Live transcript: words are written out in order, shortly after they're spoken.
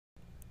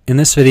In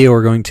this video,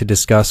 we're going to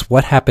discuss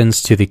what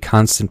happens to the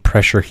constant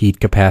pressure heat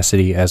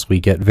capacity as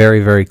we get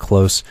very, very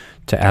close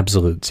to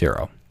absolute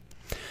zero.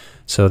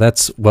 So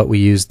that's what we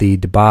use the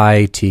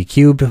Debye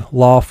T3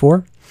 Law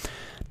for.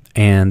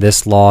 And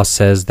this law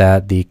says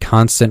that the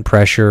constant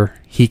pressure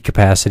heat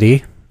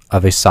capacity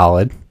of a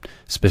solid,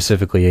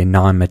 specifically a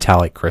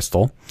non-metallic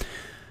crystal,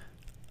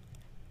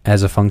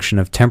 as a function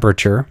of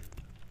temperature,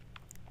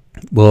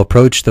 will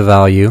approach the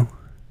value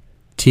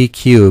T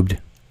cubed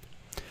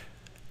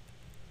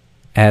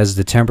as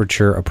the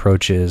temperature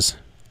approaches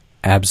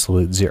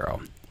absolute zero.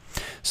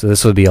 So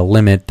this would be a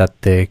limit that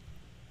the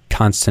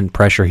constant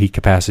pressure heat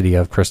capacity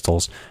of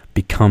crystals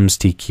becomes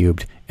T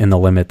cubed in the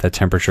limit that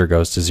temperature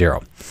goes to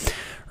zero.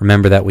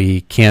 Remember that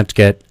we can't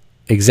get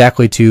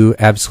exactly to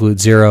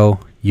absolute zero,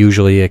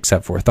 usually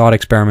except for thought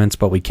experiments,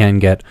 but we can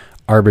get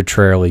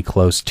arbitrarily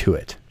close to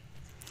it.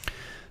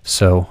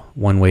 So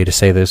one way to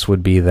say this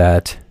would be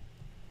that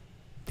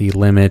the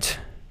limit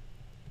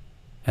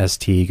as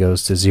T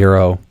goes to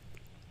zero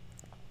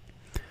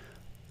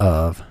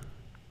of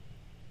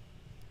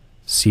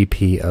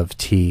Cp of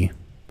T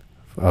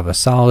of a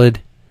solid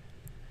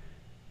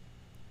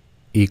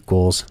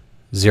equals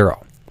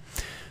zero.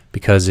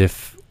 Because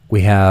if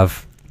we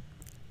have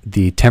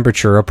the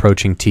temperature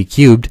approaching T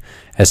cubed,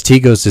 as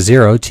T goes to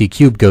zero, T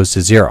cubed goes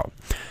to zero.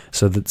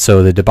 So the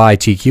Debye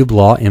T3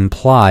 Law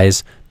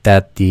implies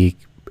that the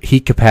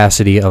heat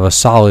capacity of a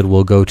solid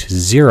will go to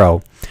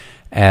zero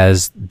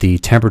as the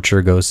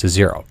temperature goes to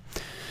zero.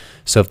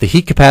 So if the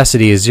heat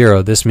capacity is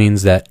zero, this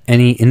means that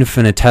any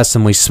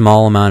infinitesimally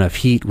small amount of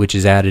heat which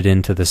is added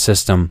into the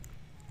system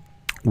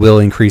will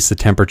increase the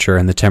temperature,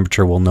 and the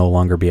temperature will no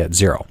longer be at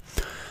zero.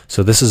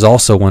 So this is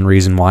also one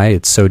reason why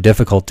it's so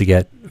difficult to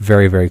get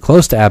very, very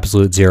close to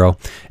absolute zero,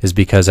 is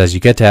because as you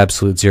get to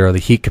absolute zero, the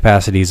heat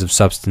capacities of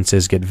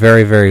substances get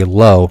very, very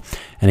low,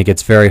 and it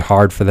gets very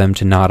hard for them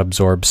to not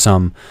absorb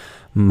some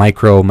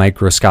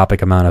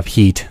microscopic amount of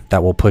heat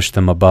that will push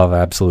them above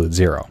absolute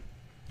zero.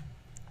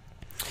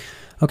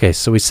 Okay,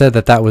 so we said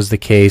that that was the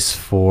case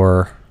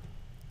for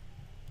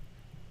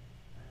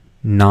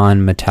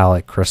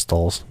non-metallic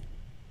crystals,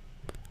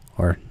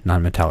 or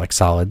non-metallic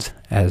solids,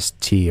 as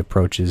T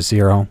approaches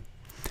zero.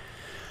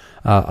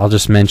 I'll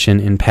just mention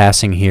in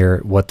passing here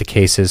what the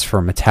case is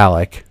for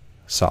metallic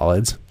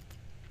solids.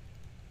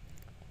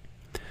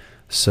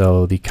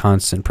 So the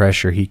constant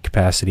pressure heat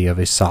capacity of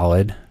a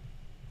solid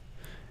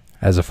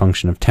as a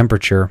function of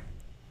temperature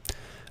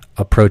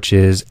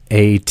approaches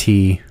AT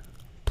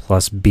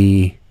plus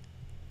B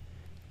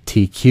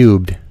T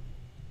cubed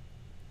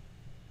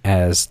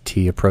as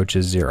T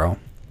approaches zero,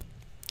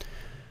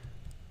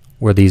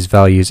 where these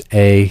values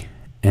A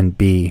and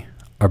B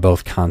are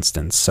both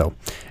constants. So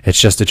it's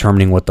just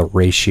determining what the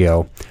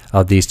ratio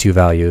of these two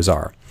values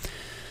are.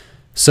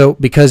 So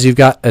because you've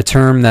got a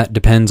term that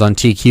depends on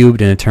T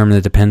cubed and a term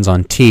that depends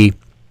on T,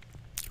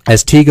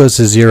 as T goes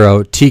to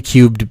zero, T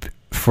cubed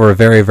for a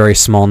very, very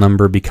small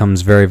number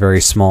becomes very,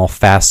 very small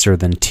faster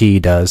than T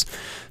does.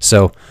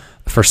 So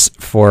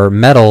for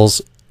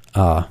metals,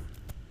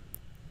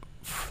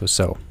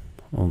 so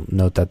we'll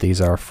note that these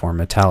are for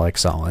metallic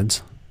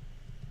solids.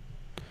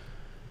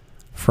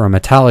 For a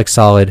metallic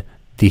solid,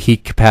 the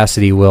heat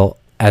capacity will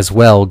as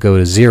well go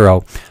to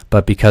zero,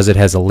 but because it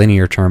has a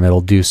linear term, it'll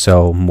do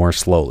so more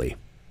slowly.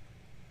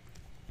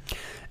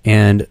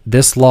 And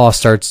this law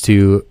starts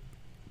to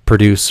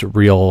produce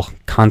real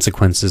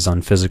consequences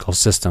on physical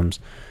systems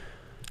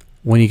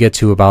when you get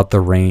to about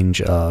the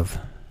range of,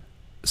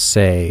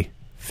 say,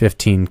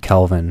 15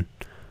 Kelvin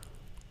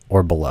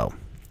or below.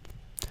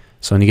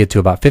 So when you get to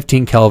about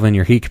 15 Kelvin,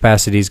 your heat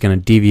capacity is going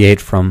to deviate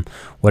from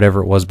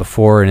whatever it was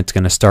before, and it's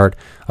going to start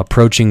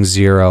approaching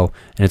zero,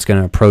 and it's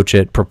going to approach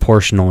it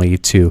proportionally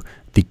to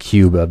the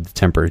cube of the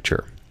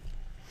temperature.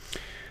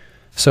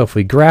 So if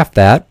we graph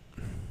that,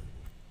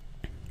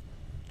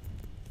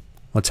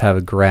 let's have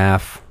a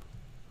graph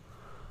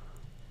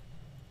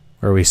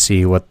where we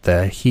see what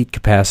the heat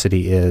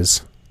capacity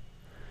is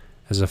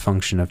as a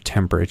function of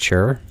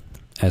temperature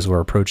as we're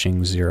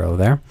approaching zero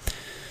there.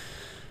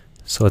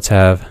 So let's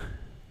have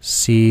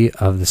C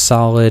of the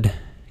solid,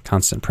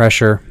 constant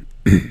pressure,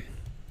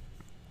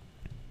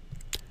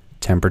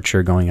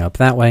 temperature going up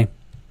that way.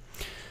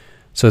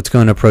 So it's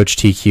going to approach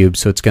T cubed,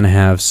 so it's going to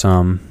have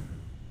some,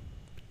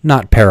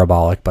 not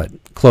parabolic, but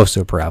close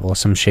to a parabola,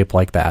 some shape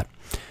like that,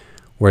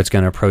 where it's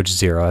going to approach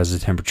zero as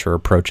the temperature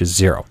approaches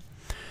zero.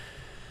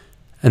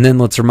 And then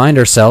let's remind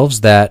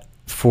ourselves that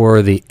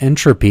for the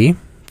entropy,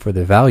 for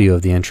the value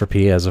of the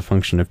entropy as a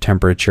function of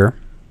temperature,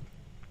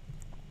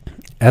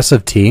 S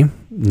of T,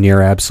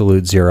 near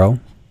absolute zero,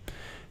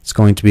 it's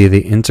going to be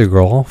the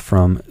integral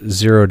from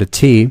 0 to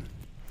T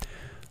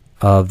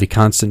of the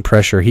constant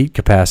pressure heat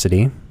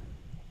capacity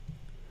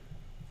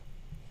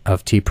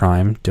of T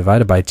prime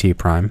divided by T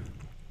prime,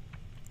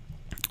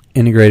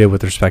 integrated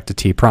with respect to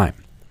T prime.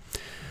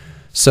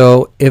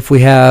 So if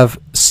we have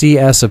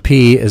Cs of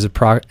P is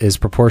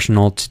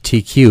proportional to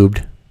T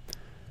cubed,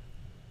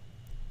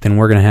 then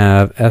we're going to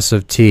have S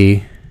of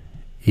T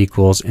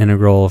equals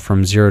integral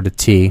from 0 to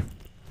T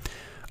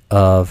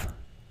of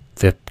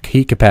the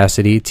heat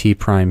capacity, T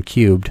prime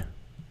cubed,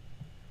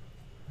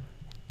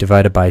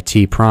 divided by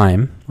T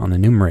prime on the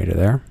numerator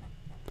there,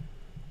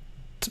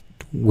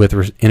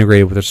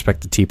 integrated with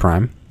respect to T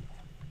prime.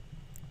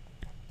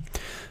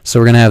 So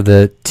we're going to have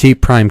the T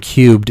prime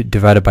cubed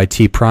divided by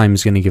T prime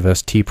is going to give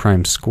us T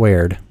prime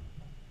squared.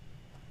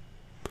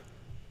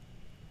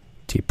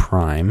 T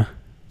prime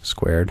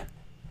squared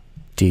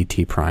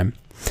dt prime.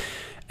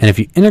 And if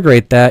you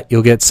integrate that,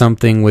 you'll get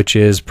something which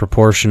is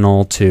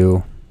proportional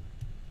to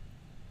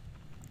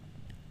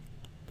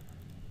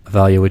a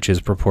value which is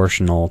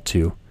proportional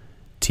to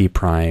T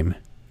prime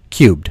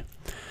cubed.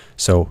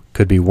 So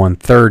could be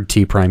 1/3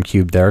 T prime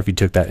cubed there if you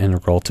took that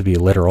integral to be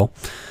literal.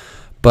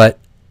 But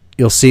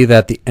you'll see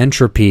that the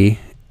entropy,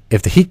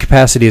 if the heat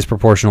capacity is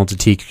proportional to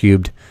T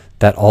cubed,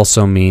 that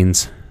also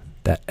means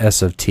that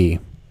S of T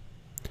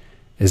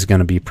is going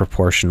to be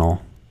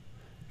proportional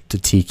to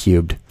T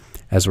cubed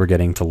as we're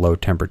getting to low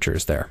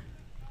temperatures there.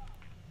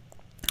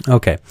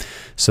 Okay,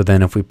 so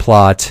then if we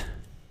plot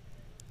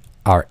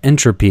our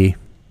entropy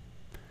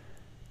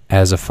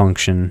as a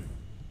function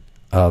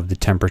of the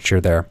temperature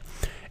there,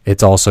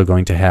 it's also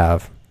going to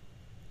have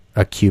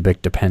a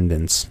cubic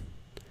dependence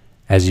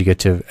as you get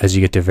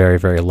to very,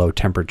 very low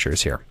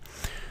temperatures here.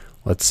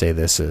 Let's say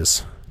this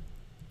is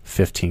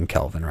 15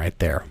 Kelvin right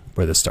there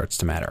where this starts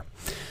to matter.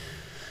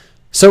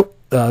 So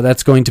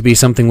that's going to be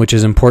something which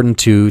is important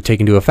to take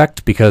into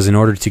effect, because in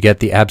order to get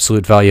the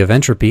absolute value of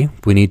entropy,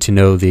 we need to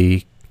know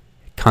the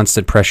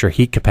constant pressure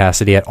heat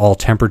capacity at all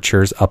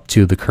temperatures up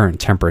to the current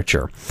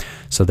temperature.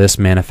 So this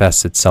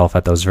manifests itself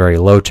at those very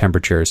low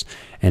temperatures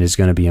and is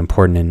going to be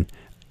important in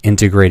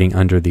integrating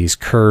under these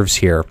curves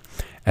here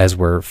as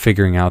we're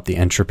figuring out the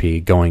entropy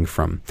going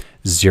from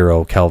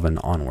 0 Kelvin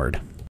onward.